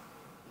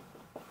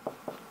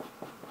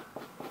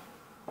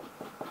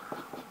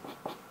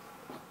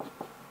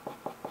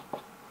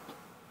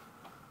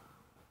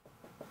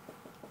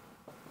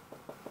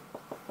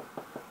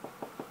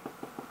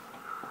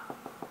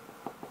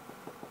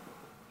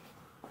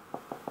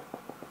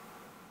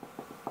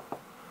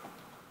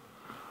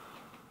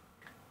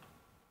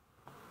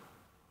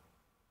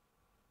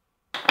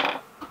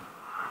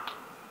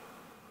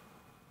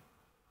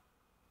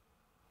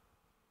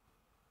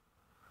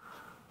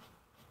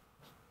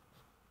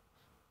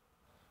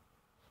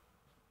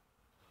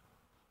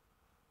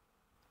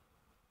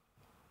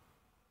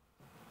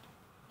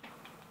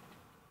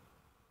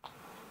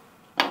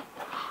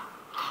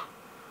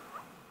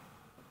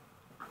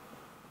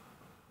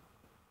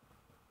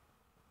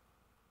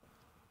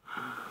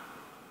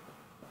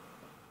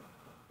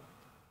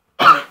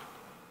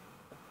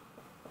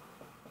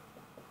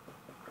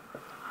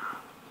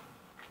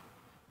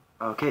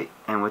 Okay,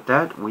 and with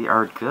that, we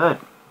are good.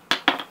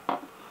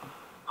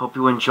 Hope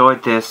you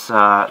enjoyed this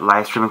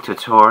live streaming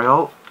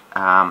tutorial.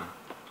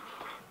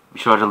 Be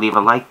sure to leave a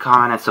like,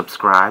 comment, and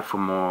subscribe for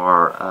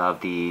more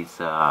of these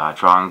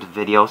drawing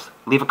videos.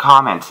 Leave a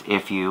comment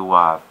if you,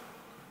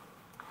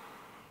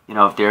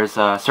 if there's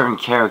a certain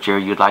character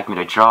you'd like me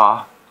to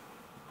draw.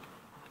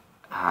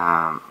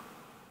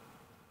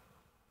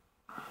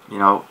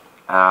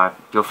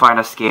 You'll find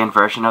a scanned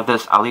version of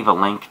this. I'll leave a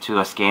link to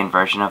a scanned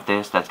version of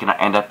this that's going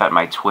to end up at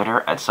my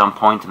Twitter at some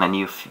point in the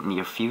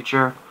near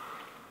future.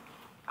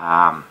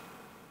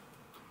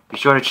 Be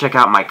sure to check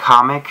out my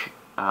comic,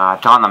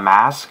 Don the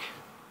Mask.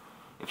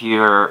 If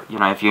you're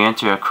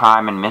into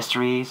crime and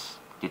mysteries,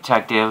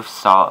 detective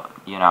stuff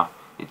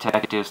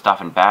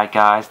and bad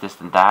guys,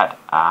 this and that,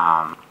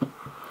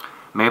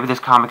 maybe this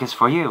comic is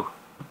for you.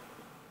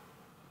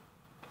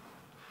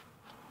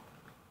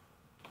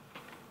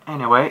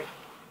 Anyway,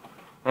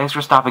 thanks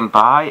for stopping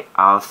by.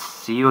 I'll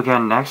see you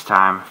again next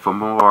time for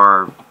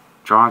more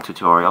drawing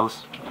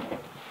tutorials.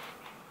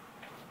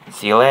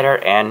 See you later,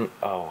 and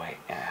oh wait,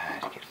 I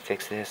gotta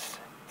fix this.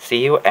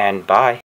 See you and bye.